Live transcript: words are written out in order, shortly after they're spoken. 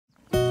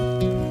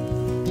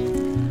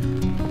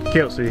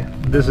Kelsey,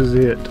 this is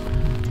it.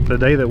 The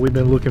day that we've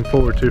been looking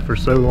forward to for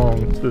so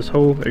long. This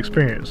whole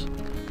experience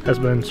has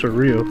been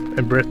surreal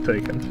and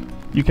breathtaking.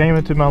 You came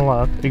into my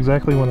life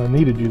exactly when I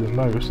needed you the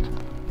most,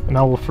 and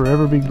I will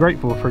forever be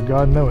grateful for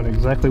God knowing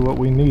exactly what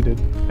we needed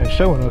and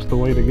showing us the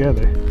way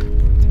together.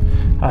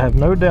 I have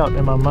no doubt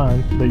in my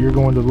mind that you're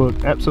going to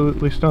look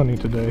absolutely stunning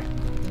today.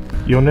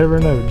 You'll never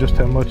know just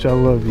how much I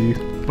love you,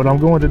 but I'm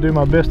going to do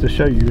my best to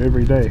show you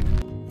every day.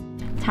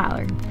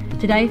 Tyler,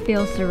 today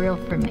feels surreal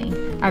for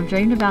me. I've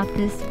dreamed about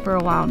this for a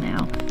while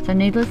now, so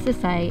needless to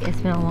say, it's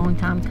been a long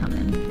time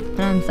coming.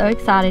 But I'm so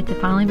excited to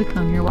finally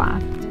become your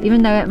wife.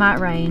 Even though it might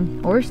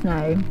rain or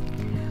snow,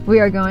 we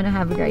are going to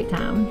have a great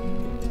time.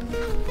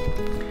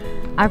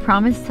 I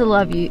promise to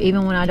love you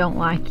even when I don't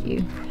like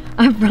you.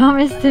 I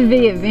promise to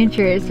be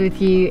adventurous with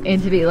you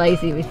and to be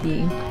lazy with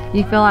you.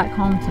 You feel like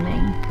home to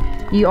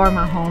me. You are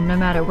my home no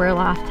matter where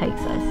life takes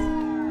us.